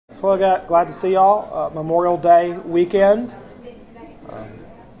So glad to see y'all. Memorial Day weekend.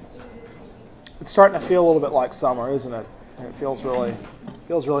 It's starting to feel a little bit like summer, isn't it? It feels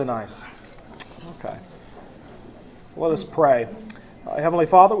really nice. Okay. Let us pray. Heavenly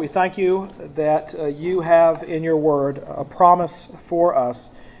Father, we thank you that you have in your word a promise for us.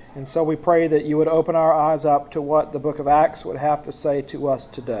 And so we pray that you would open our eyes up to what the book of Acts would have to say to us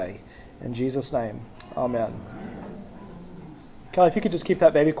today. In Jesus' name, amen. Kelly, if you could just keep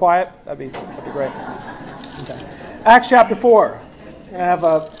that baby quiet, that'd be great. Okay. Acts chapter 4. I have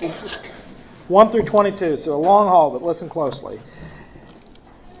 1 through 22, so a long haul, but listen closely.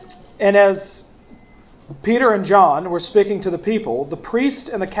 And as Peter and John were speaking to the people, the priest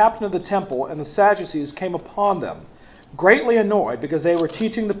and the captain of the temple and the Sadducees came upon them, greatly annoyed because they were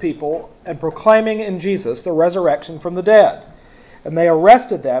teaching the people and proclaiming in Jesus the resurrection from the dead. And they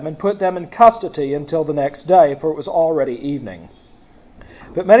arrested them and put them in custody until the next day, for it was already evening.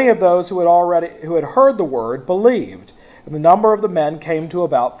 But many of those who had heard the word believed, and the number of the men came to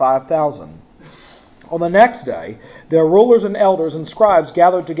about 5,000. On the next day, their rulers and elders and scribes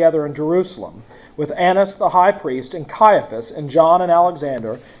gathered together in Jerusalem, with Annas the high priest, and Caiaphas, and John and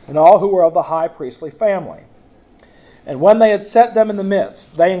Alexander, and all who were of the high priestly family. And when they had set them in the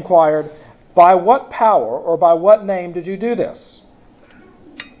midst, they inquired, "By what power or by what name did you do this?"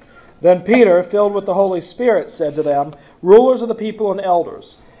 Then Peter, filled with the Holy Spirit, said to them, "Rulers of the people and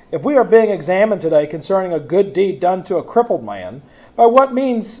elders, if we are being examined today concerning a good deed done to a crippled man, by what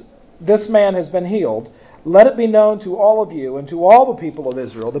means this man has been healed, let it be known to all of you and to all the people of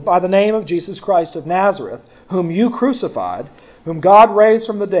Israel that by the name of Jesus Christ of Nazareth, whom you crucified, whom God raised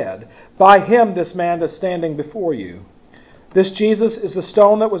from the dead, by him this man is standing before you. This Jesus is the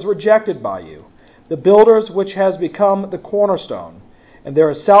stone that was rejected by you, the builders which has become the cornerstone. And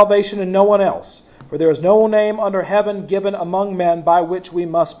there is salvation in no one else, for there is no name under heaven given among men by which we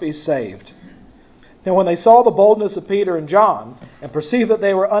must be saved." Now when they saw the boldness of Peter and John, and perceived that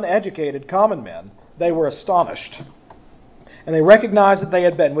they were uneducated common men, they were astonished. And they recognized that they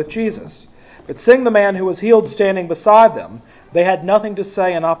had been with Jesus. But seeing the man who was healed standing beside them, they had nothing to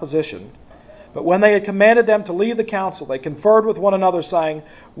say in opposition. But when they had commanded them to leave the council, they conferred with one another, saying,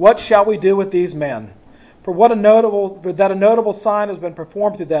 "What shall we do with these men? For that a notable sign has been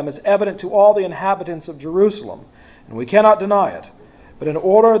performed through them is evident to all the inhabitants of Jerusalem, and we cannot deny it. But in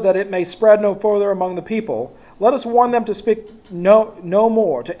order that it may spread no further among the people, let us warn them to speak no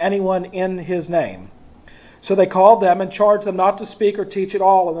more to anyone in his name." So they called them and charged them not to speak or teach at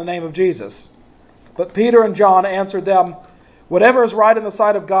all in the name of Jesus. But Peter and John answered them, "Whatever is right in the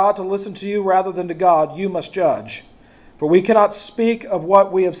sight of God, to listen to you rather than to God, you must judge. For we cannot but speak of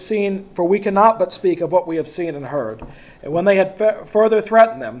what we have seen and heard." And when they had further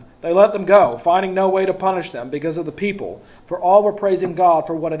threatened them, they let them go, finding no way to punish them because of the people, for all were praising God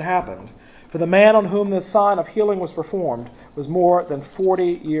for what had happened. For the man on whom this sign of healing was performed was more than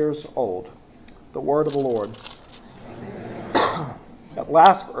 40 years old. The word of the Lord. That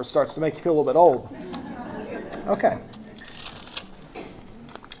last verse starts to make you feel a little bit old. Okay.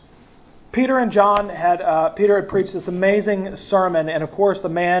 Peter had preached this amazing sermon, and of course the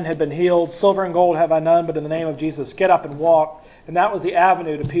man had been healed. "Silver and gold have I none, but in the name of Jesus, get up and walk." And that was the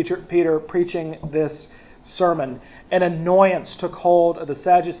avenue to Peter preaching this sermon. An annoyance took hold of the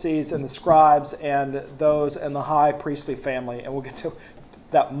Sadducees and the scribes and those in the high priestly family. And we'll get to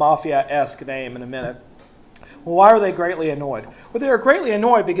that mafia-esque name in a minute. Well, why were they greatly annoyed? Well, they were greatly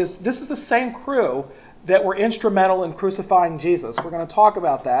annoyed because this is the same crew that were instrumental in crucifying Jesus. We're going to talk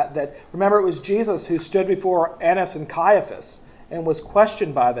about that. Remember, it was Jesus who stood before Annas and Caiaphas and was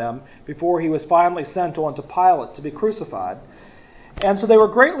questioned by them before he was finally sent on to Pilate to be crucified. And so they were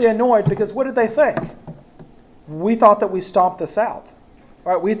greatly annoyed because what did they think? We thought that we stomped this out.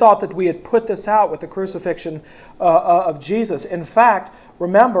 Right? We thought that we had put this out with the crucifixion of Jesus. In fact,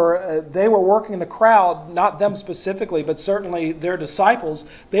 remember, they were working the crowd, not them specifically, but certainly their disciples.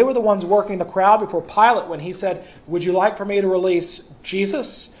 They were the ones working the crowd before Pilate when he said, "Would you like for me to release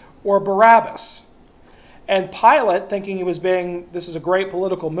Jesus or Barabbas?" And Pilate, thinking this is a great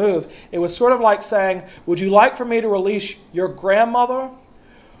political move, it was sort of like saying, "Would you like for me to release your grandmother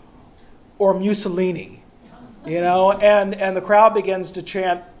or Mussolini?" And the crowd begins to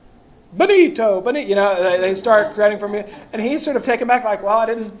chant, "Benito, Benito!" They start chanting for me, and he's sort of taken back, like, "Well, I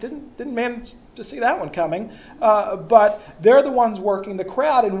didn't manage to see that one coming." But they're the ones working the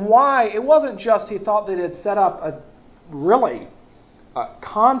crowd, and why? It wasn't just he thought that it set up a really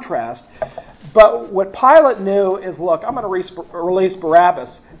contrast, but what Pilate knew is, look, I'm going to release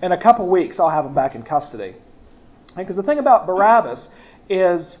Barabbas. In a couple weeks, I'll have him back in custody. Because the thing about Barabbas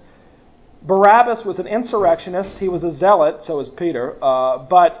is Barabbas was an insurrectionist. He was a zealot, so was Peter,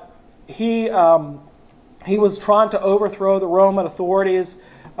 but he was trying to overthrow the Roman authorities.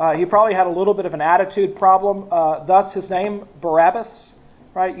 He probably had a little bit of an attitude problem. Thus, his name, Barabbas.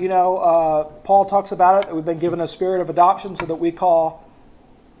 Right? Paul talks about it, that we've been given a spirit of adoption so that we call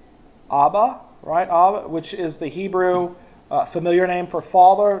Abba, right? Abba, which is the Hebrew familiar name for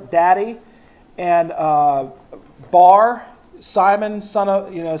father, daddy. And Bar, Simon,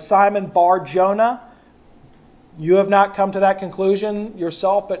 Simon Bar Jonah. You have not come to that conclusion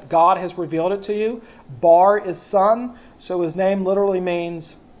yourself, but God has revealed it to you. Bar is son, so his name literally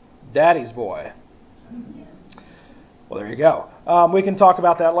means daddy's boy. Well, there you go. We can talk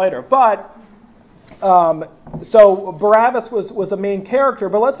about that later. But, so Barabbas was a mean character,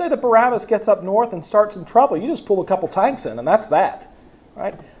 but let's say that Barabbas gets up north and starts in trouble. You just pull a couple tanks in, and that's that.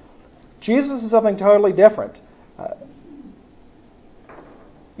 Right? Jesus is something totally different.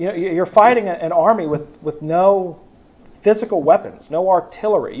 You're fighting an army with no physical weapons, no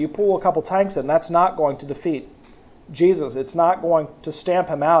artillery. You pull a couple tanks in, that's not going to defeat Jesus. It's not going to stamp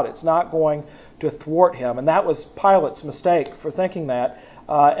him out. It's not going to thwart him. And that was Pilate's mistake for thinking that.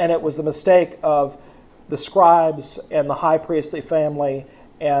 And it was the mistake of the scribes and the high priestly family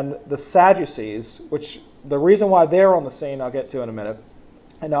and the Sadducees, which the reason why they're on the scene I'll get to in a minute,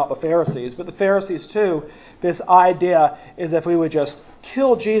 and not the Pharisees. But the Pharisees too, this idea is if we would just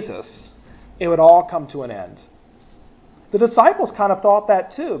kill Jesus, it would all come to an end. The disciples kind of thought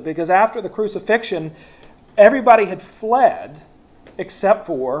that too, because after the crucifixion, everybody had fled except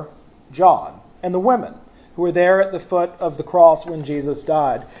for John and the women who were there at the foot of the cross when Jesus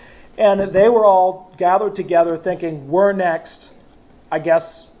died. And they were all gathered together thinking, we're next. I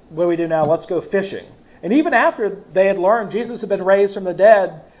guess what do we do now? Let's go fishing. And even after they had learned Jesus had been raised from the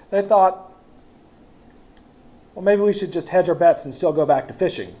dead, they thought, well, maybe we should just hedge our bets and still go back to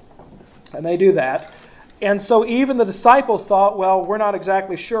fishing. And they do that. And so even the disciples thought, well, we're not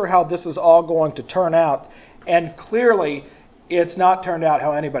exactly sure how this is all going to turn out. And clearly, it's not turned out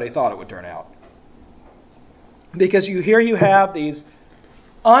how anybody thought it would turn out. Because you have these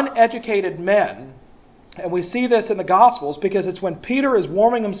uneducated men, and we see this in the Gospels because it's when Peter is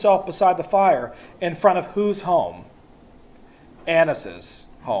warming himself beside the fire in front of whose home? Annas'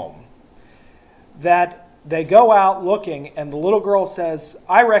 home. That they go out looking, and the little girl says,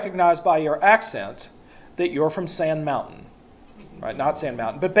 I recognize by your accent that you're from Sand Mountain. Right, not Sand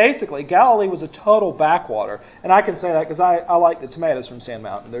Mountain. But basically, Galilee was a total backwater. And I can say that because I like the tomatoes from Sand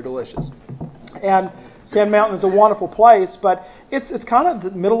Mountain. They're delicious. And Sand Mountain is a wonderful place, but it's kind of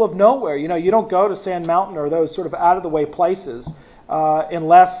the middle of nowhere. You don't go to Sand Mountain or those sort of out-of-the-way places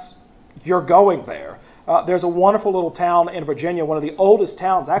unless you're going there. There's a wonderful little town in Virginia, one of the oldest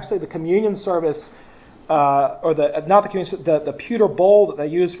towns. Actually, the communion service, the pewter bowl that they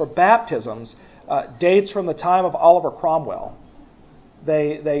use for baptisms dates from the time of Oliver Cromwell.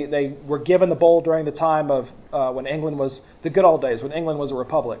 They were given the bowl during the time of when England was the good old days, when England was a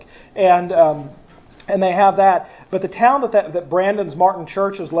republic, and they have that. But the town that Brandon's Martin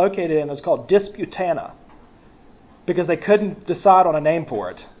Church is located in is called Disputana, because they couldn't decide on a name for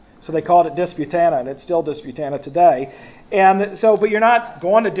it, so they called it Disputana, and it's still Disputana today. And so, but you're not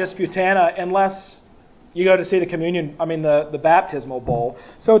going to Disputana unless you go to see the baptismal bowl.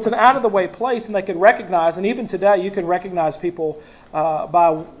 So it's an out-of-the-way place, and they could recognize, and even today you can recognize people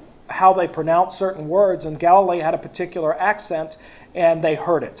by how they pronounce certain words, and Galilee had a particular accent, and they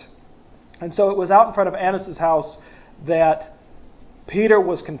heard it. And so it was out in front of Annas' house that Peter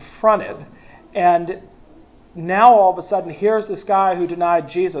was confronted, and now all of a sudden here's this guy who denied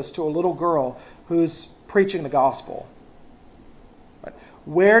Jesus to a little girl who's preaching the gospel.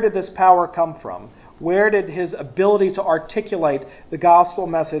 Where did this power come from? Where did his ability to articulate the gospel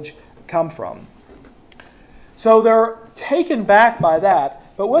message come from? So they're taken back by that,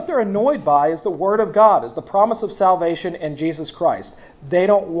 but what they're annoyed by is the Word of God, is the promise of salvation in Jesus Christ. They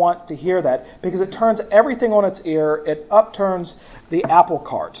don't want to hear that because it turns everything on its ear. It upturns the apple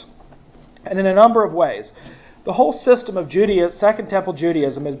cart. And in a number of ways. The whole system of Judaism, Second Temple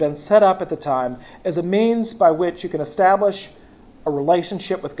Judaism, had been set up at the time as a means by which you can establish a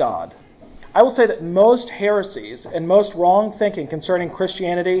relationship with God. I will say that most heresies and most wrong thinking concerning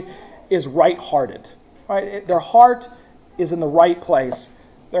Christianity is right-hearted. Right? Their heart is in the right place.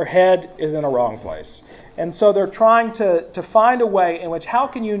 Their head is in a wrong place. And so they're trying to find a way in which, how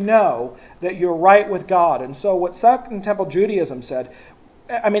can you know that you're right with God? And so what Second Temple Judaism said,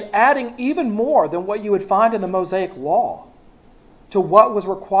 adding even more than what you would find in the Mosaic Law to what was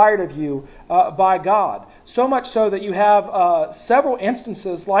required of you by God. So much so that you have several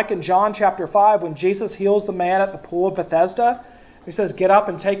instances, like in John chapter 5, when Jesus heals the man at the pool of Bethesda, He says, get up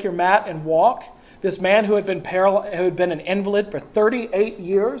and take your mat and walk. This man who had been an invalid for 38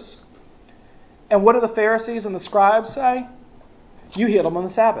 years. And what do the Pharisees and the scribes say? You healed him on the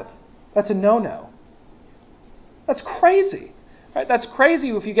Sabbath. That's a no-no. That's crazy. Right? That's crazy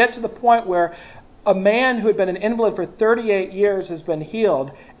if you get to the point where a man who had been an invalid for 38 years has been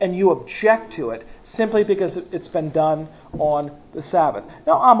healed and you object to it simply because it's been done on the Sabbath.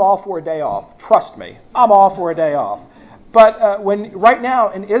 Now, I'm all for a day off. Trust me. I'm all for a day off. But right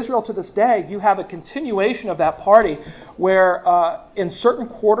now in Israel to this day, you have a continuation of that party where in certain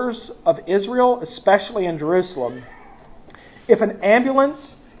quarters of Israel, especially in Jerusalem, if an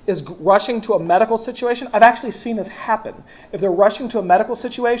ambulance is rushing to a medical situation, I've actually seen this happen. If they're rushing to a medical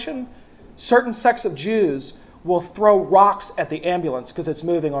situation, certain sects of Jews will throw rocks at the ambulance because it's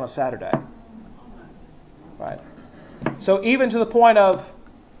moving on a Saturday. Right? So even to the point of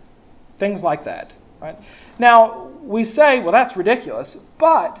things like that. Right? Now, we say, well, that's ridiculous.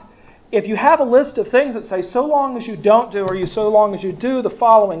 But if you have a list of things that say, so long as you don't do, or so long as you do the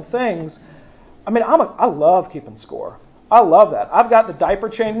following things, I mean, I love keeping score. I love that. I've got the diaper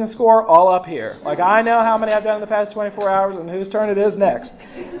changing score all up here. Like, I know how many I've done in the past 24 hours and whose turn it is next.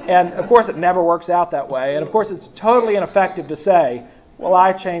 And, of course, it never works out that way. And, of course, it's totally ineffective to say, well,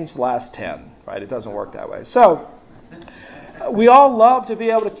 I changed the last 10. Right? It doesn't work that way. So we all love to be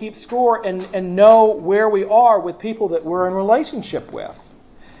able to keep score and know where we are with people that we're in relationship with.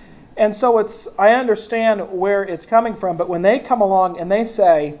 And so I understand where it's coming from. But when they come along and they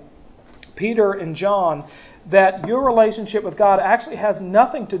say, Peter and John, that your relationship with God actually has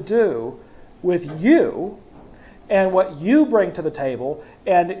nothing to do with you and what you bring to the table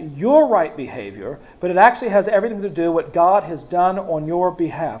and your right behavior, but it actually has everything to do with what God has done on your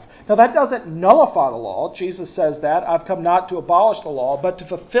behalf. Now, that doesn't nullify the law. Jesus says that. I've come not to abolish the law, but to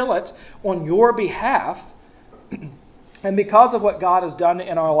fulfill it on your behalf. And because of what God has done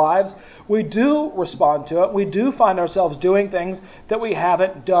in our lives, we do respond to it. We do find ourselves doing things that we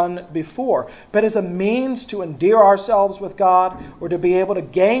haven't done before. But as a means to endear ourselves with God or to be able to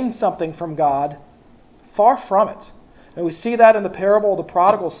gain something from God, far from it. And we see that in the parable of the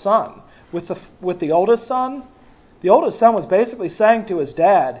prodigal son. With the oldest son, the oldest son was basically saying to his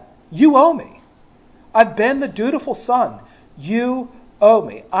dad, you owe me. I've been the dutiful son. You owe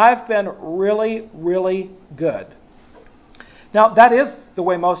me. I've been really, really good. Now, that is the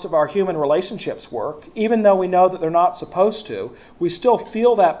way most of our human relationships work. Even though we know that they're not supposed to, we still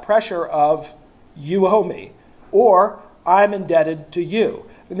feel that pressure of, you owe me, or I'm indebted to you.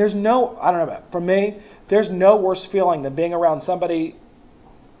 And there's no, I don't know, for me, there's no worse feeling than being around somebody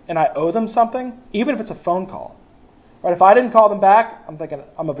and I owe them something, even if it's a phone call. Right? If I didn't call them back, I'm thinking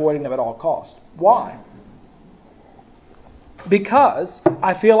I'm avoiding them at all costs. Why? Because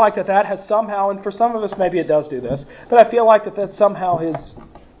I feel like that has somehow, and for some of us maybe it does do this, but I feel like that somehow has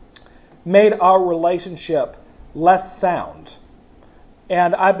made our relationship less sound.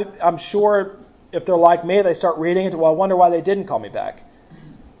 And I'm sure if they're like me, they start reading into, well, I wonder why they didn't call me back.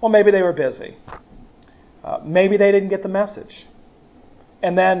 Well, maybe they were busy. Maybe they didn't get the message.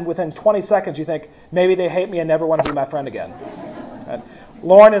 And then within 20 seconds you think, maybe they hate me and never want to be my friend again. And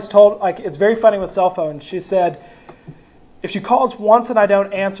Lauren is told, like, it's very funny with cell phones. She said, if she calls once and I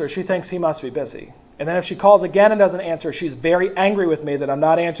don't answer, she thinks he must be busy. And then if she calls again and doesn't answer, she's very angry with me that I'm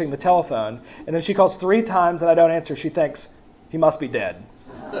not answering the telephone. And then she calls 3 times and I don't answer, she thinks he must be dead.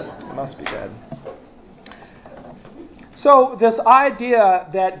 He must be dead. So this idea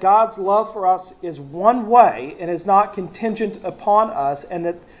that God's love for us is one way and is not contingent upon us, and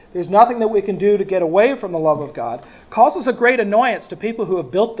that there's nothing that we can do to get away from the love of God, causes a great annoyance to people who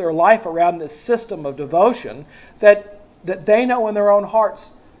have built their life around this system of devotion that they know in their own hearts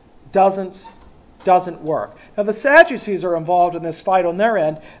doesn't work. Now, the Sadducees are involved in this fight on their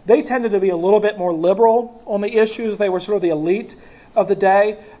end. They tended to be a little bit more liberal on the issues. They were sort of the elite of the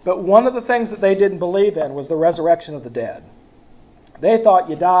day. But one of the things that they didn't believe in was the resurrection of the dead. They thought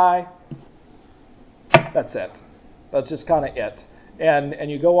you die, that's it. That's just kind of it. And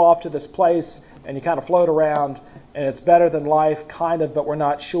you go off to this place and you kind of float around and it's better than life, kind of, but we're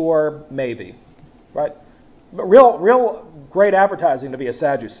not sure, maybe. Right? But real great advertising to be a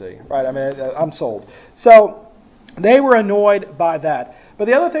Sadducee, right? I mean, I'm sold. So they were annoyed by that. But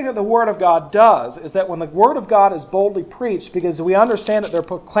the other thing that the Word of God does is that when the Word of God is boldly preached, because we understand that they're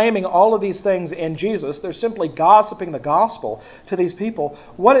proclaiming all of these things in Jesus, they're simply gossiping the gospel to these people,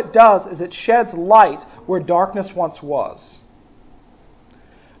 what it does is it sheds light where darkness once was.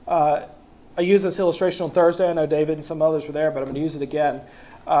 I used this illustration on Thursday. I know David and some others were there, but I'm going to use it again.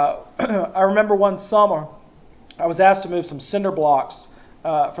 I remember one summer, I was asked to move some cinder blocks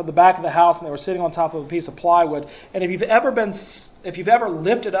from the back of the house, and they were sitting on top of a piece of plywood. And if you've ever been if you've ever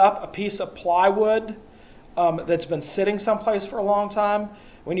lifted up a piece of plywood that's been sitting someplace for a long time,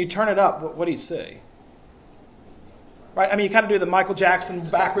 when you turn it up, what do you see? Right? I mean, you kind of do the Michael Jackson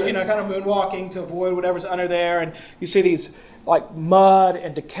backward, kind of moonwalking to avoid whatever's under there, and you see these like mud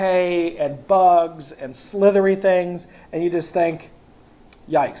and decay and bugs and slithery things, and you just think,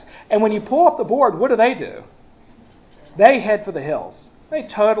 yikes. And when you pull up the board, what do? They head for the hills. They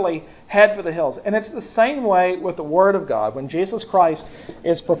totally head for the hills. And it's the same way with the Word of God. When Jesus Christ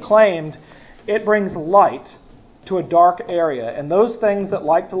is proclaimed, it brings light to a dark area. And those things that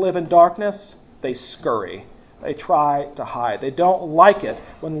like to live in darkness, they scurry. They try to hide. They don't like it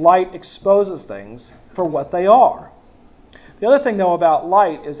when light exposes things for what they are. The other thing, though, about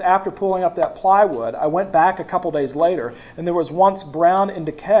light is after pulling up that plywood, I went back a couple days later, and there was once brown and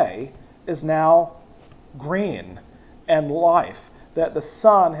decay is now green and life. That the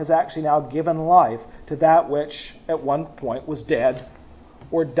sun has actually now given life to that which at one point was dead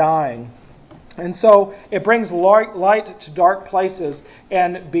or dying. And so it brings light to dark places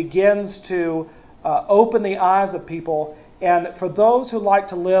and begins to open the eyes of people. And for those who like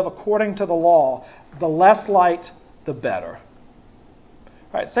to live according to the law, the less light, the better.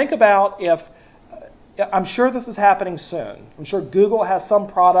 All right, think about if, I'm sure this is happening soon. I'm sure Google has some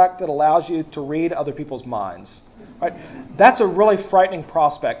product that allows you to read other people's minds. Right? That's a really frightening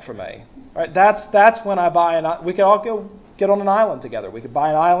prospect for me. Right? That's when I buy we could all go get on an island together. We could buy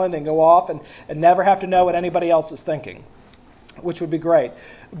an island and go off and never have to know what anybody else is thinking, which would be great.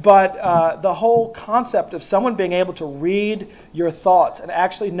 But the whole concept of someone being able to read your thoughts and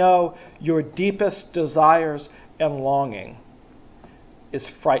actually know your deepest desires and longing is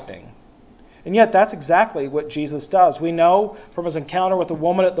frightening. And yet that's exactly what Jesus does. We know from his encounter with the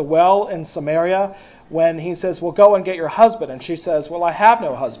woman at the well in Samaria when he says, well, go and get your husband. And she says, well, I have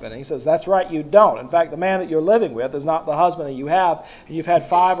no husband. And he says, that's right, you don't. In fact, the man that you're living with is not the husband that you have. And you've had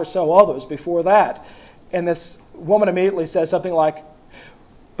 5 or so others before that. And this woman immediately says something like,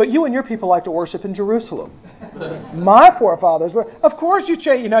 but you and your people like to worship in Jerusalem. My forefathers were. Of course you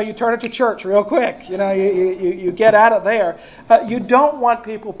turn it to church real quick. You get out of there. You don't want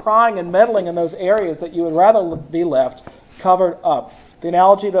people prying and meddling in those areas that you would rather be left covered up. The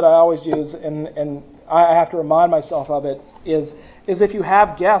analogy that I always use, and I have to remind myself of it, is if you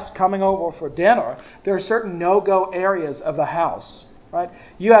have guests coming over for dinner, there are certain no-go areas of the house. Right?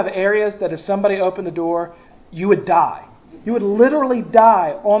 You have areas that if somebody opened the door, you would die. You would literally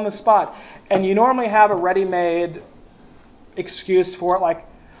die on the spot. And you normally have a ready-made excuse for it, like,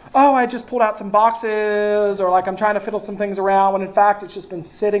 oh, I just pulled out some boxes, or like I'm trying to fiddle some things around, when in fact it's just been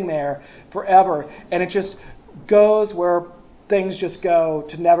sitting there forever. And it just goes where things just go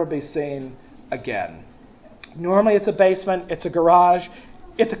to never be seen again. Normally it's a basement, it's a garage,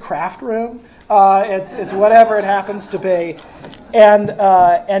 it's a craft room. It's whatever it happens to be,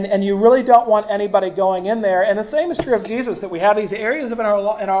 and you really don't want anybody going in there. And the same is true of Jesus, that we have these areas in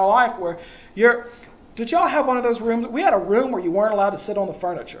our life where did y'all have one of those rooms? We had a room where you weren't allowed to sit on the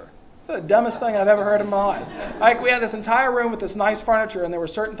furniture. The dumbest thing I've ever heard in my life. Like, we had this entire room with this nice furniture, and there were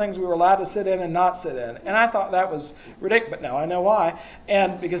certain things we were allowed to sit in and not sit in. And I thought that was ridiculous, but now I know why.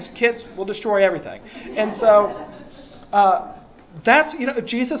 And because kids will destroy everything. And so that's, if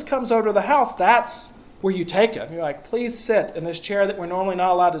Jesus comes over to the house, that's where you take him. You're like, please sit in this chair that we're normally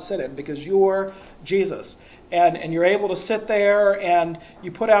not allowed to sit in because you're Jesus. And you're able to sit there, and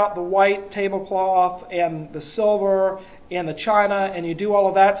you put out the white tablecloth and the silver and the china, and you do all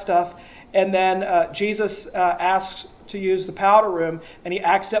of that stuff. And then Jesus asks to use the powder room, and he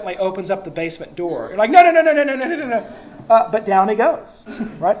accidentally opens up the basement door. You're like, no. But down he goes,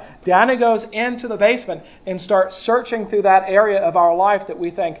 right? Down he goes into the basement and starts searching through that area of our life that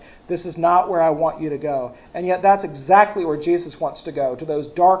we think, this is not where I want you to go. And yet that's exactly where Jesus wants to go, to those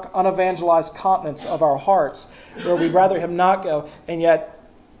dark, unevangelized continents of our hearts where we'd rather him not go. And yet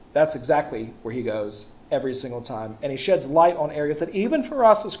that's exactly where he goes every single time. And he sheds light on areas that even for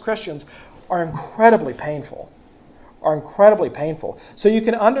us as Christians are incredibly painful. So you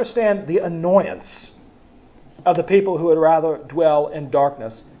can understand the annoyance of the people who would rather dwell in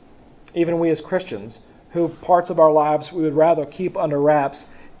darkness. Even we as Christians, who parts of our lives we would rather keep under wraps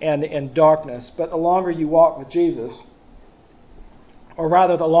and in darkness. But the longer you walk with Jesus, or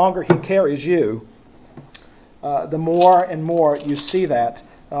rather the longer he carries you, the more and more you see that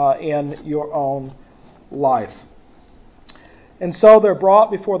in your own life. And so they're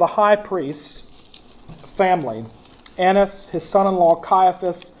brought before the high priest's family. Annas, his son-in-law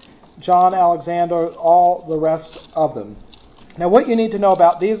Caiaphas, John, Alexander, all the rest of them. Now what you need to know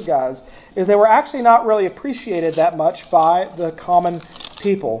about these guys is they were actually not really appreciated that much by the common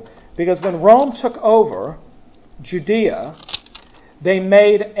people. Because when Rome took over Judea, they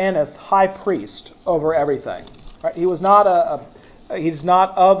made Annas high priest over everything. Right? He was not he's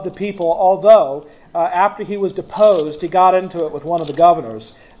not of the people, although after he was deposed, he got into it with one of the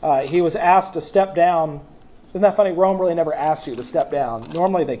governors. He was asked to step down. Isn't that funny? Rome really never asks you to step down.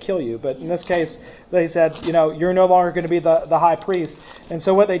 Normally they kill you, but in this case they said, you're no longer going to be the high priest. And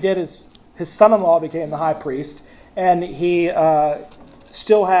so what they did is his son-in-law became the high priest, and he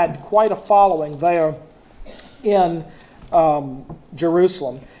still had quite a following there in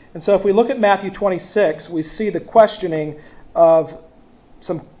Jerusalem. And so if we look at Matthew 26, we see the questioning of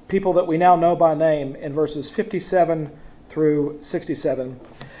some people that we now know by name in verses 57 through 67.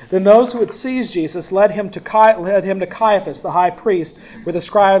 Then those who had seized Jesus led him to Caiaphas, the high priest, where the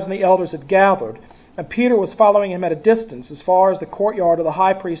scribes and the elders had gathered. And Peter was following him at a distance as far as the courtyard of the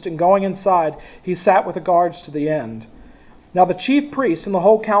high priest, and going inside, he sat with the guards to the end. Now the chief priests and the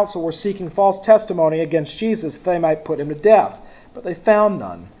whole council were seeking false testimony against Jesus that they might put him to death, but they found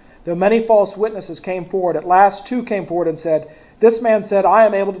none. Though many false witnesses came forward, at last 2 came forward and said, "This man said, I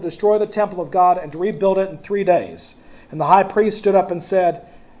am able to destroy the temple of God and to rebuild it in 3 days." And the high priest stood up and said,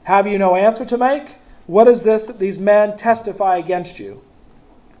 "Have you no answer to make? What is this that these men testify against you?"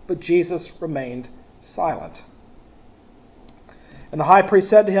 But Jesus remained silent. And the high priest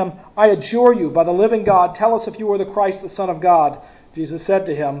said to him, "I adjure you, by the living God, tell us if you are the Christ, the Son of God." Jesus said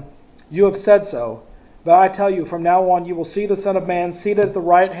to him, "You have said so. But I tell you, from now on you will see the Son of Man seated at the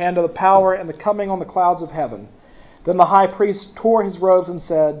right hand of the power and the coming on the clouds of heaven." Then the high priest tore his robes and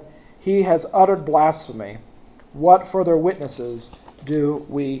said, "He has uttered blasphemy. What further witnesses do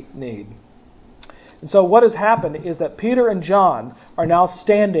we need?" And so what has happened is that Peter and John are now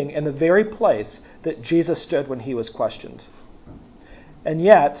standing in the very place that Jesus stood when he was questioned. And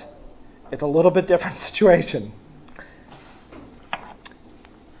yet, it's a little bit different situation.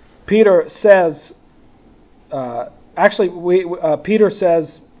 Peter says, Peter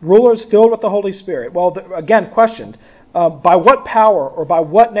says, "Rulers filled with the Holy Spirit." Well, again, questioned, by what power or by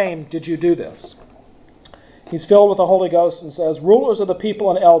what name did you do this? He's filled with the Holy Ghost and says, "Rulers of the people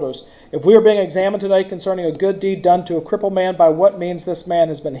and elders, if we are being examined today concerning a good deed done to a crippled man, by what means this man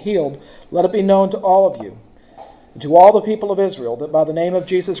has been healed, let it be known to all of you, and to all the people of Israel, that by the name of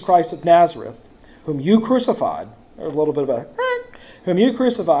Jesus Christ of Nazareth, whom you crucified," there's a little bit of a, "whom you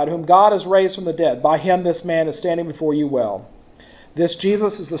crucified, whom God has raised from the dead, by him this man is standing before you well. This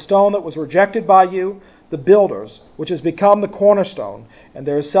Jesus is the stone that was rejected by you, the builders, which has become the cornerstone, and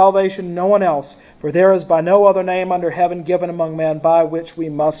there is salvation in no one else, for there is by no other name under heaven given among men by which we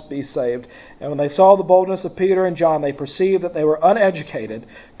must be saved." And when they saw the boldness of Peter and John, they perceived that they were uneducated,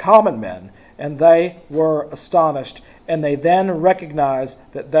 common men, and they were astonished, and they then recognized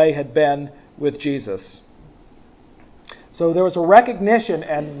that they had been with Jesus. So there was a recognition,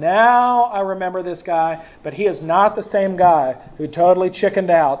 and now I remember this guy, but he is not the same guy who totally chickened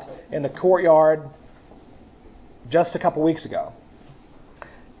out in the courtyard just a couple weeks ago.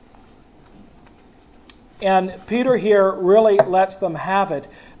 And Peter here really lets them have it,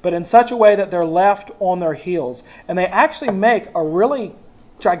 but in such a way that they're left on their heels. And they actually make a really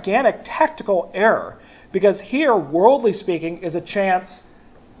gigantic tactical error, because here, worldly speaking, is a chance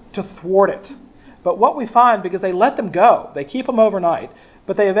to thwart it. But what we find, because they let them go, they keep them overnight,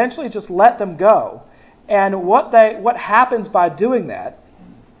 but they eventually just let them go. And what happens by doing that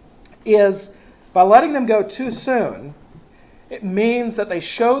is, by letting them go too soon, it means that they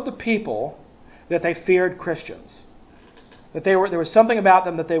showed the people that they feared Christians. That there was something about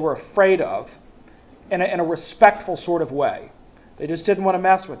them that they were afraid of in a respectful sort of way. They just didn't want to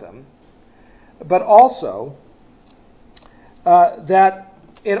mess with them. But also, that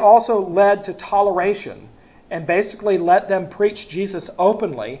it also led to toleration, and basically let them preach Jesus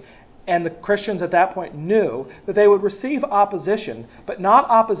openly. And the Christians at that point knew that they would receive opposition, but not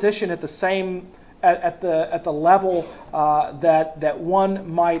opposition at the same at the level that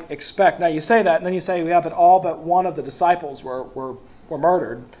one might expect. Now you say that, and then you say, "Yeah, but all but one of the disciples were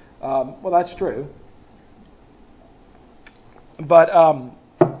murdered." Well, that's true, but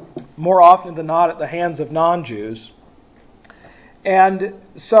more often than not at the hands of non-Jews. And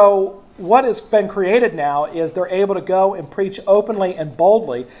so what has been created now is they're able to go and preach openly and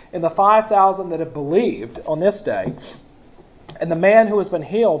boldly, in the 5,000 that have believed on this day. And the man who has been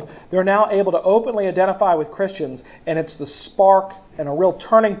healed, they're now able to openly identify with Christians, and it's the spark and a real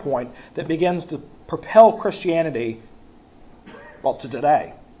turning point that begins to propel Christianity, well, to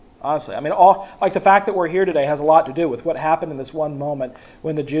today. Honestly, I mean, the fact that we're here today has a lot to do with what happened in this one moment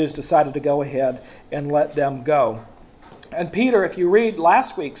when the Jews decided to go ahead and let them go. And Peter, if you read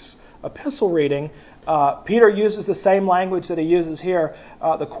last week's epistle reading, Peter uses the same language that he uses here.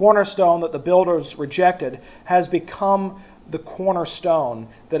 The cornerstone that the builders rejected has become the cornerstone,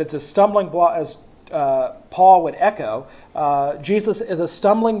 that it's a stumbling block, as Paul would echo. Jesus is a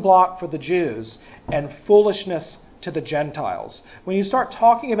stumbling block for the Jews and foolishness to the Gentiles. When you start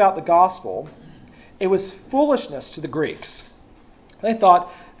talking about the gospel, it was foolishness to the Greeks. They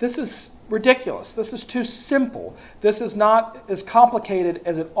thought, this is ridiculous. This is too simple. This is not as complicated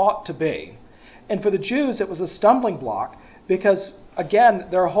as it ought to be. And for the Jews, it was a stumbling block because, again,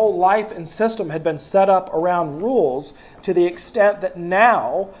 their whole life and system had been set up around rules to the extent that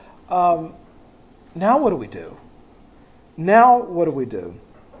now what do we do? Now what do we do?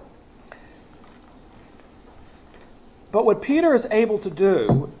 But what Peter is able to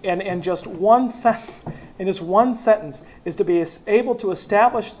do in just one sentence is to be able to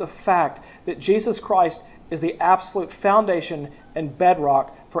establish the fact that Jesus Christ is the absolute foundation and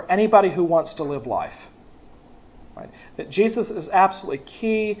bedrock for anybody who wants to live life. Right? That Jesus is absolutely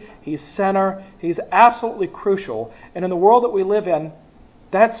key, He's center, He's absolutely crucial. And in the world that we live in,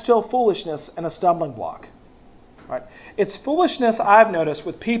 that's still foolishness and a stumbling block. Right? It's foolishness, I've noticed,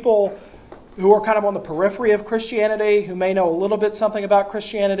 with people who are kind of on the periphery of Christianity, who may know a little bit something about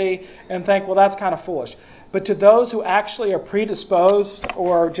Christianity and think, well, that's kind of foolish. But to those who actually are predisposed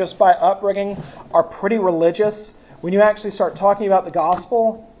or just by upbringing are pretty religious, when you actually start talking about the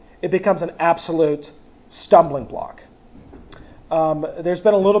gospel, it becomes an absolute stumbling block. There's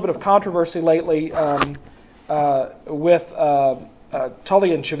been a little bit of controversy lately with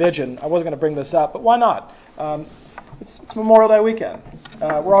Tully and Chevigin. I wasn't going to bring this up, but why not? It's Memorial Day weekend.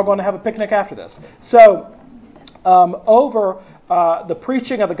 We're all going to have a picnic after this. So, over the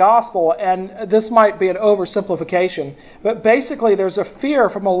preaching of the gospel, and this might be an oversimplification, but basically there's a fear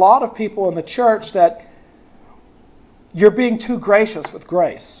from a lot of people in the church that you're being too gracious with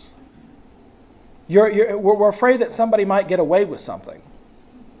grace. We're afraid that somebody might get away with something.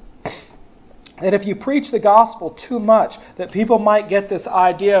 That if you preach the gospel too much, that people might get this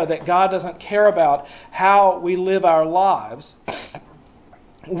idea that God doesn't care about how we live our lives,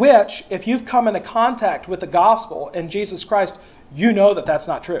 which, if you've come into contact with the gospel and Jesus Christ, you know that that's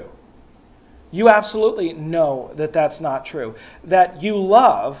not true. You absolutely know that that's not true. That you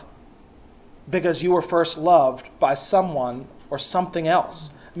love because you were first loved by someone or something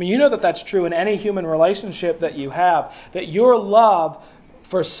else. I mean, you know that that's true in any human relationship that you have, that your love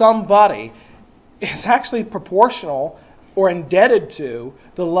for somebody is actually proportional or indebted to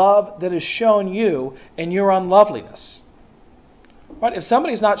the love that is shown you in your unloveliness. Right? If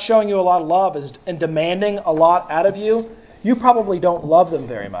somebody's not showing you a lot of love and demanding a lot out of you, you probably don't love them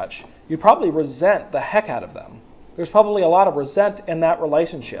very much. You probably resent the heck out of them. There's probably a lot of resent in that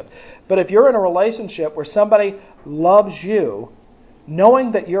relationship. But if you're in a relationship where somebody loves you,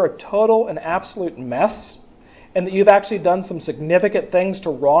 knowing that you're a total and absolute mess, and that you've actually done some significant things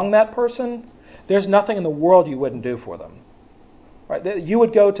to wrong that person, there's nothing in the world you wouldn't do for them. Right? You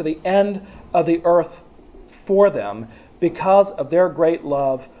would go to the end of the earth for them because of their great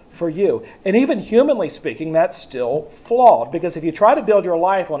love for you. And even humanly speaking, that's still flawed. Because if you try to build your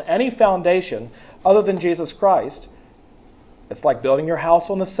life on any foundation other than Jesus Christ, it's like building your house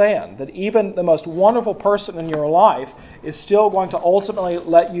on the sand. That even the most wonderful person in your life is still going to ultimately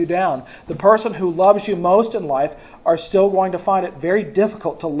let you down. The person who loves you most in life are still going to find it very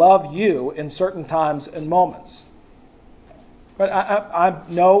difficult to love you in certain times and moments. But I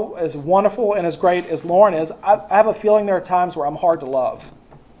know, as wonderful and as great as Lauren is, I have a feeling there are times where I'm hard to love.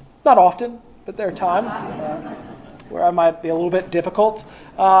 Not often, but there are times where I might be a little bit difficult.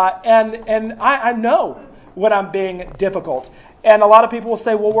 And I know when I'm being difficult. And a lot of people will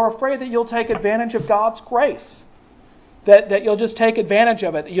say, well, we're afraid that you'll take advantage of God's grace. That you'll just take advantage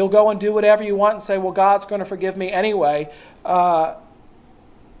of it. You'll go and do whatever you want and say, well, God's going to forgive me anyway. But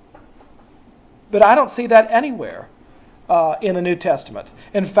I don't see that anywhere in the New Testament.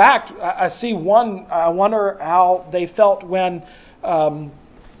 In fact, I see one, I wonder how they felt when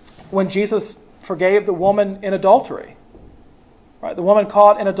Jesus forgave the woman in adultery. Right? The woman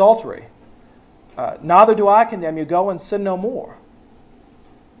caught in adultery. Neither do I condemn you. Go and sin no more.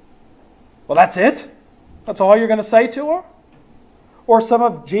 Well, that's it? That's all you're going to say to her? Or some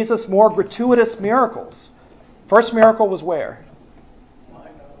of Jesus' more gratuitous miracles. First miracle was where?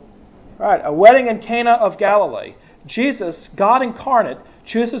 Right, a wedding in Cana of Galilee. Jesus, God incarnate,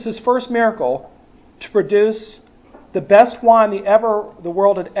 chooses His first miracle to produce the best wine the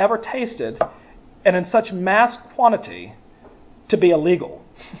world had ever tasted, and in such mass quantity to be illegal,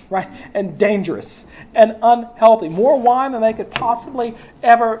 right? And dangerous and unhealthy. More wine than they could possibly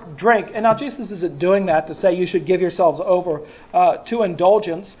ever drink. And now Jesus isn't doing that to say you should give yourselves over to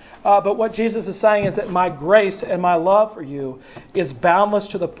indulgence. But what Jesus is saying is that my grace and my love for you is boundless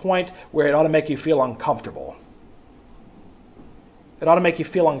to the point where it ought to make you feel uncomfortable. It ought to make you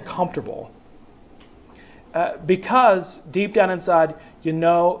feel uncomfortable. Because deep down inside, you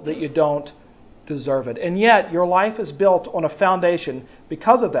know that you don't deserve it. And yet, your life is built on a foundation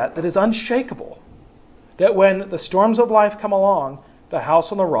because of that is unshakable. That when the storms of life come along, the house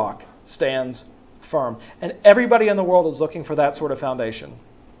on the rock stands firm. And everybody in the world is looking for that sort of foundation.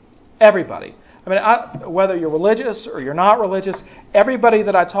 Everybody. I mean, whether you're religious or you're not religious, everybody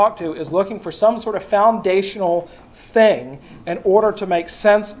that I talk to is looking for some sort of foundational thing in order to make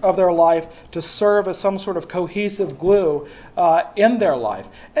sense of their life, to serve as some sort of cohesive glue in their life.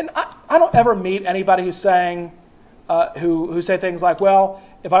 And I don't ever meet anybody who's saying, who say things like, well,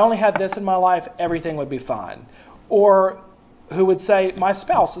 if I only had this in my life, everything would be fine. Or who would say, my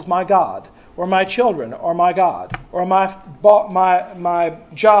spouse is my God, or my children are my God, or my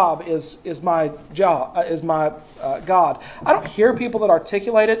job is my God. I don't hear people that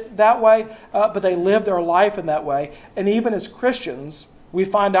articulate it that way, but they live their life in that way. And even as Christians, we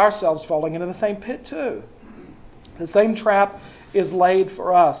find ourselves falling into the same pit too. The same trap is laid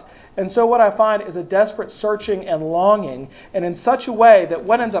for us. And so what I find is a desperate searching and longing, and in such a way that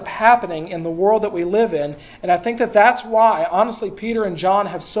what ends up happening in the world that we live in, and I think that that's why, honestly, Peter and John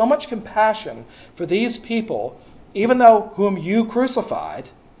have so much compassion for these people, even though whom you crucified,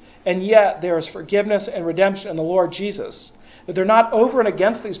 and yet there is forgiveness and redemption in the Lord Jesus. That they're not over and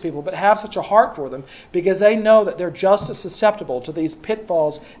against these people, but have such a heart for them because they know that they're just as susceptible to these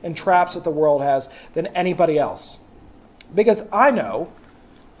pitfalls and traps that the world has than anybody else. Because I know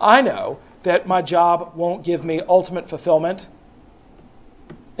that my job won't give me ultimate fulfillment.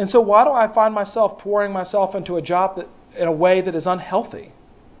 And so why do I find myself pouring myself into a job that in a way that is unhealthy?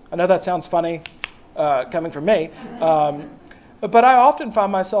 I know that sounds funny coming from me. But I often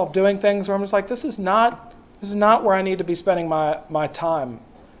find myself doing things where I'm just like, this is not where I need to be spending my time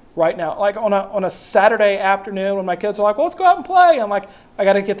right now. Like on a Saturday afternoon when my kids are like, well, let's go out and play. I'm like, I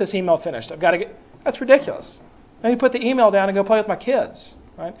got to get this email finished. That's ridiculous. I need to put the email down and go play with my kids.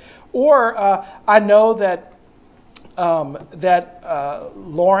 Right? Or I know that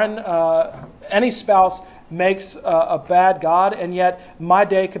Lauren, any spouse, makes a bad God, and yet my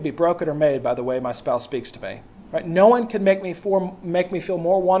day could be broken or made by the way my spouse speaks to me. Right? No one can make me feel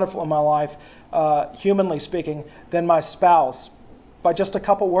more wonderful in my life, humanly speaking, than my spouse by just a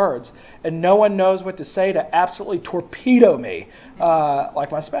couple words. And no one knows what to say to absolutely torpedo me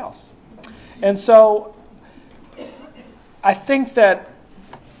like my spouse. And so I think that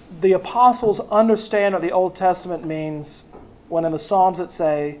the apostles understand what the Old Testament means when in the Psalms it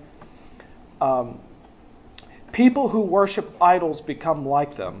say, people who worship idols become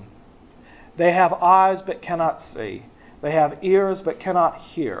like them. They have eyes but cannot see. They have ears but cannot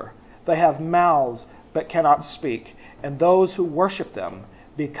hear. They have mouths but cannot speak. And those who worship them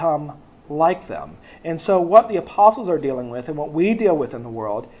become like them. And so what the apostles are dealing with and what we deal with in the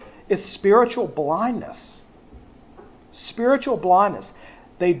world is spiritual blindness. Spiritual blindness.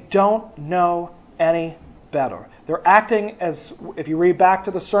 They don't know any better. They're acting as, if you read back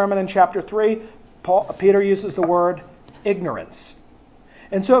to the sermon in chapter 3, Peter uses the word ignorance.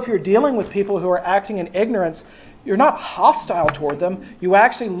 And so if you're dealing with people who are acting in ignorance, you're not hostile toward them. You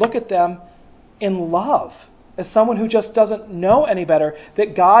actually look at them in love as someone who just doesn't know any better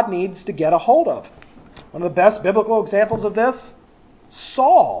that God needs to get a hold of. One of the best biblical examples of this,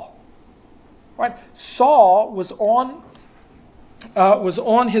 Saul. Right? Saul was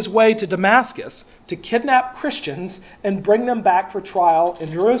on his way to Damascus to kidnap Christians and bring them back for trial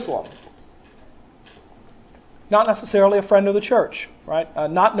in Jerusalem. Not necessarily a friend of the church, right?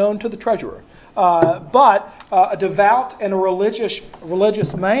 Not known to the treasurer, but a devout and a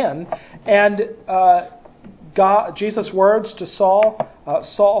religious man. And Jesus' words to Saul,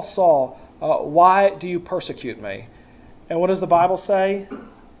 Saul, Saul, why do you persecute me? And what does the Bible say?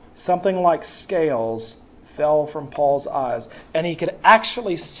 Something like scales fell from Paul's eyes, and he could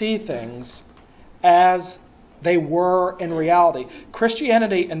actually see things as they were in reality.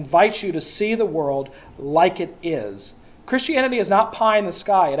 Christianity invites you to see the world like it is. Christianity is not pie in the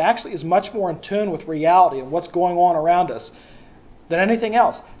sky. It actually is much more in tune with reality and what's going on around us than anything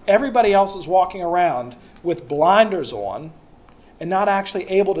else. Everybody else is walking around with blinders on and not actually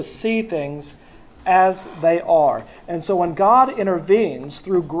able to see things as they are. And so when God intervenes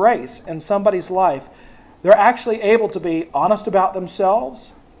through grace in somebody's life, they're actually able to be honest about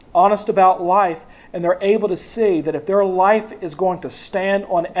themselves, honest about life, and they're able to see that if their life is going to stand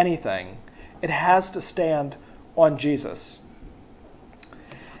on anything, it has to stand on Jesus.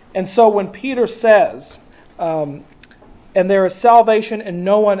 And so when Peter says, and there is salvation in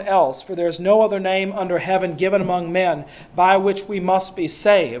no one else, for there is no other name under heaven given among men by which we must be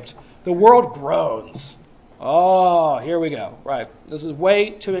saved, the world groans. Oh, here we go. Right. This is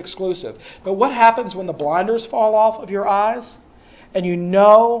way too exclusive. But what happens when the blinders fall off of your eyes and you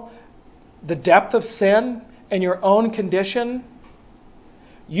know the depth of sin and your own condition?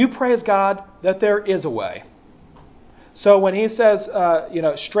 You praise God that there is a way. So when he says,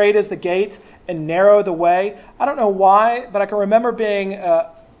 straight is the gate and narrow the way, I don't know why, but I can remember being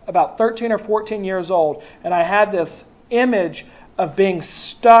about 13 or 14 years old, and I had this image of being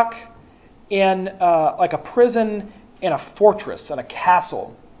stuck in like a prison in a fortress, in a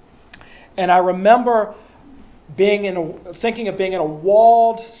castle. And I remember thinking of being in a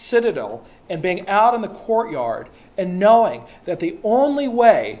walled citadel and being out in the courtyard and knowing that the only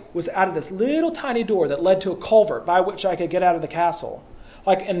way was out of this little tiny door that led to a culvert by which I could get out of the castle.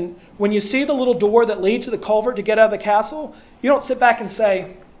 And when you see the little door that leads to the culvert to get out of the castle, you don't sit back and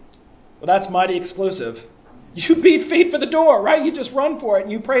say, well, that's mighty exclusive. You beat feet for the door, right? You just run for it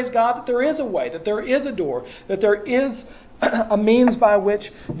and you praise God that there is a way, that there is a door, that there is a means by which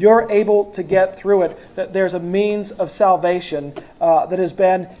you're able to get through it, that there's a means of salvation that has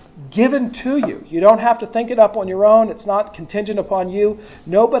been given to you. You don't have to think it up on your own. It's not contingent upon you.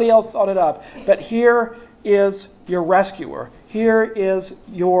 Nobody else thought it up. But here is your rescuer. Here is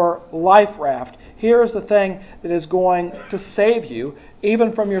your life raft. Here is the thing that is going to save you,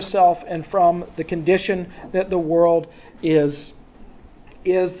 even from yourself and from the condition that the world is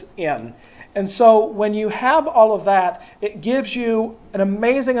in. And so when you have all of that, it gives you an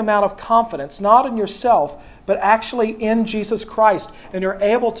amazing amount of confidence, not in yourself, but actually in Jesus Christ. And you're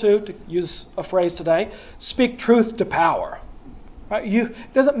able to use a phrase today, speak truth to power. Right?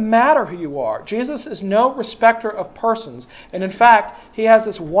 It doesn't matter who you are. Jesus is no respecter of persons. And in fact, he has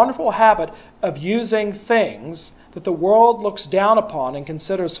this wonderful habit of using things that the world looks down upon and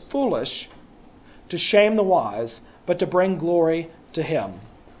considers foolish to shame the wise, but to bring glory to him.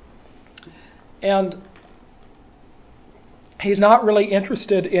 And he's not really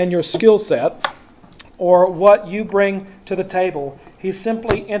interested in your skill set or what you bring to the table. He's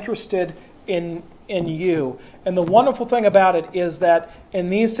simply interested in you. And the wonderful thing about it is that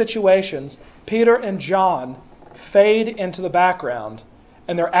in these situations, Peter and John fade into the background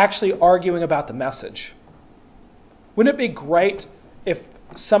and they're actually arguing about the message. Wouldn't it be great if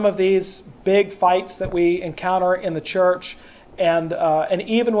some of these big fights that we encounter in the church and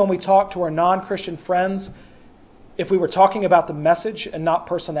even when we talk to our non-Christian friends, if we were talking about the message and not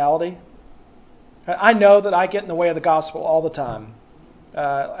personality? I know that I get in the way of the gospel all the time,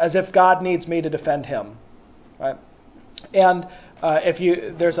 as if God needs me to defend him. Right? And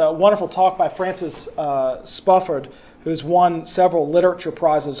there's a wonderful talk by Francis Spufford, who's won several literature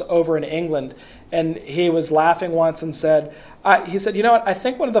prizes over in England, and he was laughing once and said, he said, you know what, I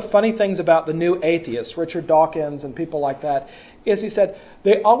think one of the funny things about the new atheists, Richard Dawkins and people like that, is he said,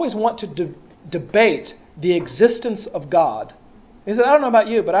 they always want to debate the existence of God. He said, I don't know about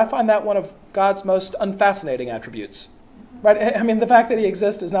you, but I find that one of God's most unfascinating attributes. Right? I mean, the fact that he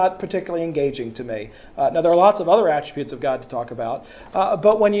exists is not particularly engaging to me. Now, there are lots of other attributes of God to talk about,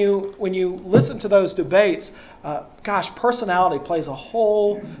 but when you listen to those debates, personality plays a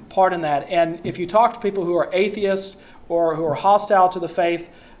whole part in that. And if you talk to people who are atheists or who are hostile to the faith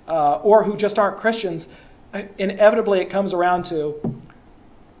or who just aren't Christians, inevitably it comes around to,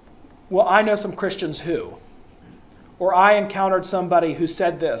 well, I know some Christians who. Or I encountered somebody who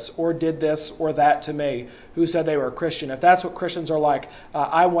said this or did this or that to me who said they were a Christian. If that's what Christians are like,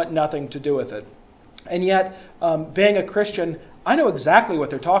 I want nothing to do with it. And yet, being a Christian, I know exactly what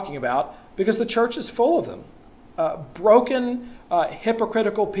they're talking about because the church is full of them. Broken,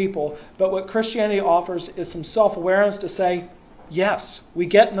 hypocritical people. But what Christianity offers is some self-awareness to say, yes, we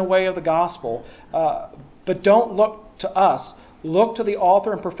get in the way of the gospel, but don't look to us. Look to the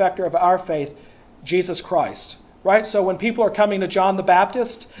author and perfecter of our faith, Jesus Christ. Right? So when people are coming to John the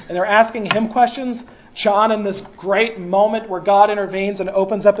Baptist and they're asking him questions, John, in this great moment where God intervenes and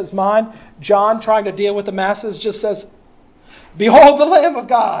opens up his mind, John, trying to deal with the masses, just says, behold the Lamb of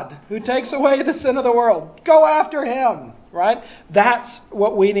God who takes away the sin of the world. Go after him. Right? That's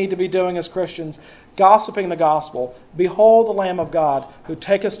what we need to be doing as Christians, gossiping the gospel. Behold the Lamb of God who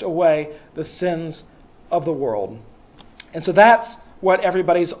taketh away the sins of the world. And so that's what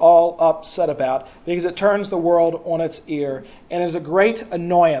everybody's all upset about, because it turns the world on its ear. And it's a great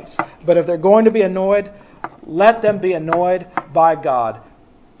annoyance. But if they're going to be annoyed, let them be annoyed by God.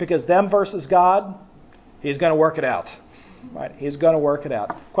 Because them versus God, he's going to work it out. Right? He's going to work it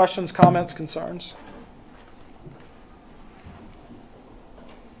out. Questions, comments, concerns?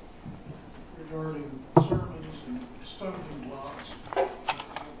 Regarding sermons and stumbling blocks, I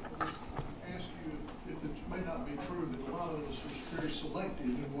ask you if it may not be true that a lot of us are very selective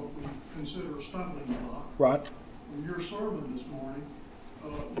in what we consider a stumbling block. Right. In your sermon this morning,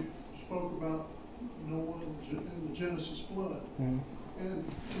 you spoke about Noah and the Genesis flood. Mm-hmm. And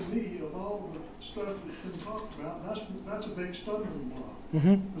to me, of all the stuff that's been talked about, that's a big stumbling block.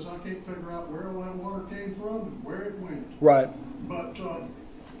 Because I can't figure out where all that water came from and where it went. Right. But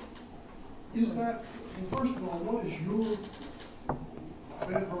is that, well, first of all, what is your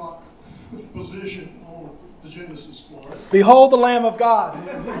bedrock position on the Genesis flood? Behold the Lamb of God.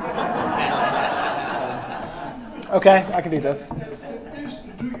 Okay, I can do this.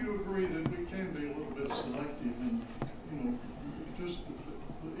 Do you agree that we can be a little bit selective in, just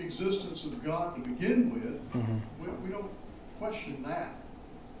the existence of God to begin with? We don't question that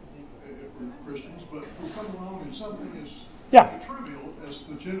if we're Christians, but we come along and something as trivial as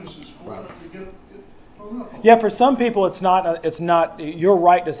the Genesis flood, we get it hung up on. Yeah, for some people it's not. You're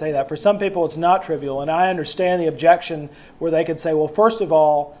right to say that. For some people it's not trivial, and I understand the objection where they could say, well, first of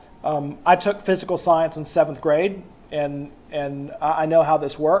all, I took physical science in 7th grade, and I know how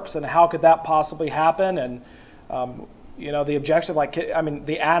this works, and how could that possibly happen? And the objection,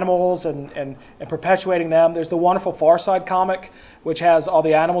 the animals and perpetuating them. There's the wonderful Far Side comic, which has all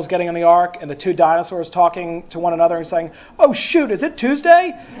the animals getting in the ark and the 2 dinosaurs talking to one another and saying, "Oh shoot, is it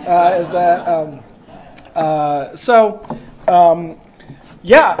Tuesday?"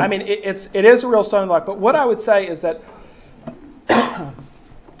 It is a real stumbling block. But what I would say is that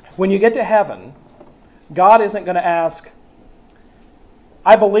when you get to heaven, God isn't going to ask,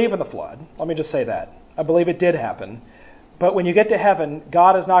 I believe in the flood. Let me just say that. I believe it did happen. But when you get to heaven,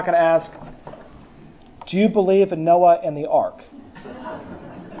 God is not going to ask, do you believe in Noah and the ark?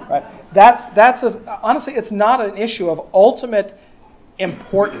 Right? Honestly, it's not an issue of ultimate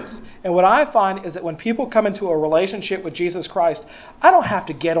importance. And what I find is that when people come into a relationship with Jesus Christ, I don't have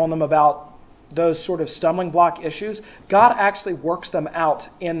to get on them about those sort of stumbling block issues. God actually works them out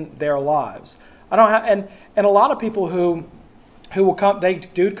in their lives. And a lot of people who will come, they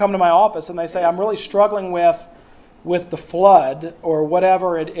do come to my office and they say, I'm really struggling with the flood or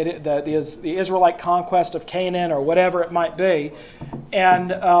whatever the Israelite conquest of Canaan or whatever it might be,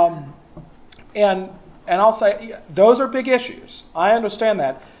 and I'll say those are big issues. I understand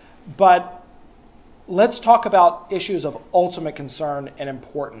that, but let's talk about issues of ultimate concern and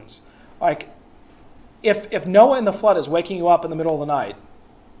importance. Like if Noah in the flood is waking you up in the middle of the night,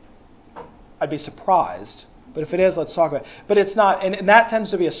 I'd be surprised. But if it is, let's talk about it. But it's not, and that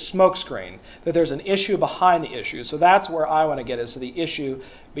tends to be a smokescreen, that there's an issue behind the issue. So that's where I want to get, is to the issue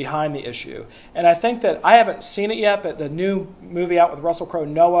behind the issue. And I think that, I haven't seen it yet, but the new movie out with Russell Crowe,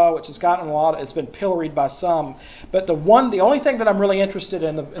 Noah, which has gotten it's been pilloried by some. But the only thing that I'm really interested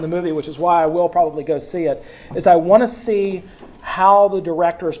in the movie, which is why I will probably go see it, is I want to see how the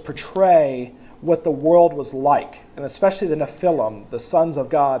directors portray what the world was like, and especially the Nephilim, the sons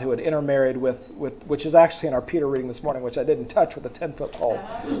of God who had intermarried with which is actually in our Peter reading this morning, which I didn't touch with a 10-foot pole.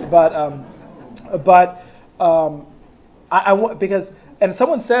 And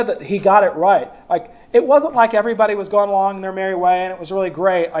someone said that he got it right. Like, it wasn't like everybody was going along in their merry way and it was really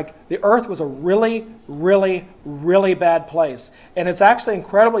great. Like, the earth was a really, really, really bad place. And it's actually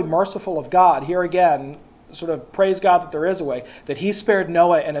incredibly merciful of God, here again, sort of praise God that there is a way, that he spared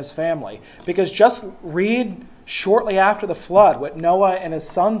Noah and his family. Because just read shortly after the flood what Noah and his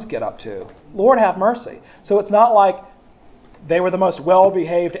sons get up to. Lord have mercy. So it's not like they were the most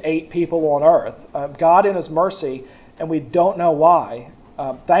well-behaved 8 people on earth. God in his mercy, and we don't know why.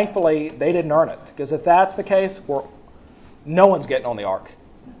 Thankfully, they didn't earn it. Because if that's the case, no one's getting on the ark.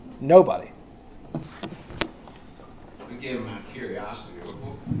 Nobody. Again, my curiosity,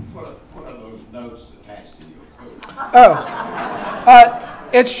 what are those notes attached to your coat?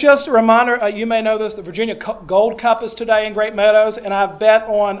 It's just a reminder. You may know this. The Virginia Gold Cup is today in Great Meadows, and I've bet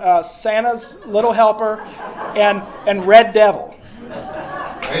on Santa's Little Helper and Red Devil.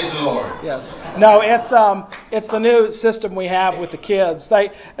 Praise the Lord. Yes. No, it's the new system we have with the kids.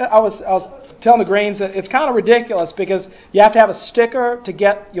 I was telling the Greens that it's kind of ridiculous because you have to have a sticker to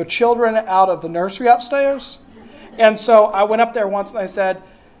get your children out of the nursery upstairs. And so I went up there once and I said,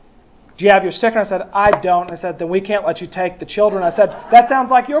 do you have your sticker? I said, I don't. And I said, then we can't let you take the children. I said, that sounds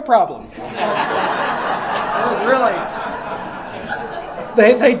like your problem. It was really,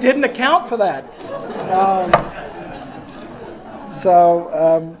 they didn't account for that.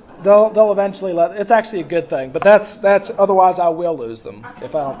 They'll eventually it's actually a good thing. But that's otherwise I will lose them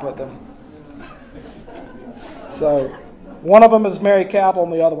if I don't put them. So one of them is Mary Cabell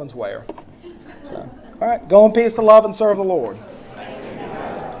and the other one's Ware. So, all right, go in peace to love and serve the Lord.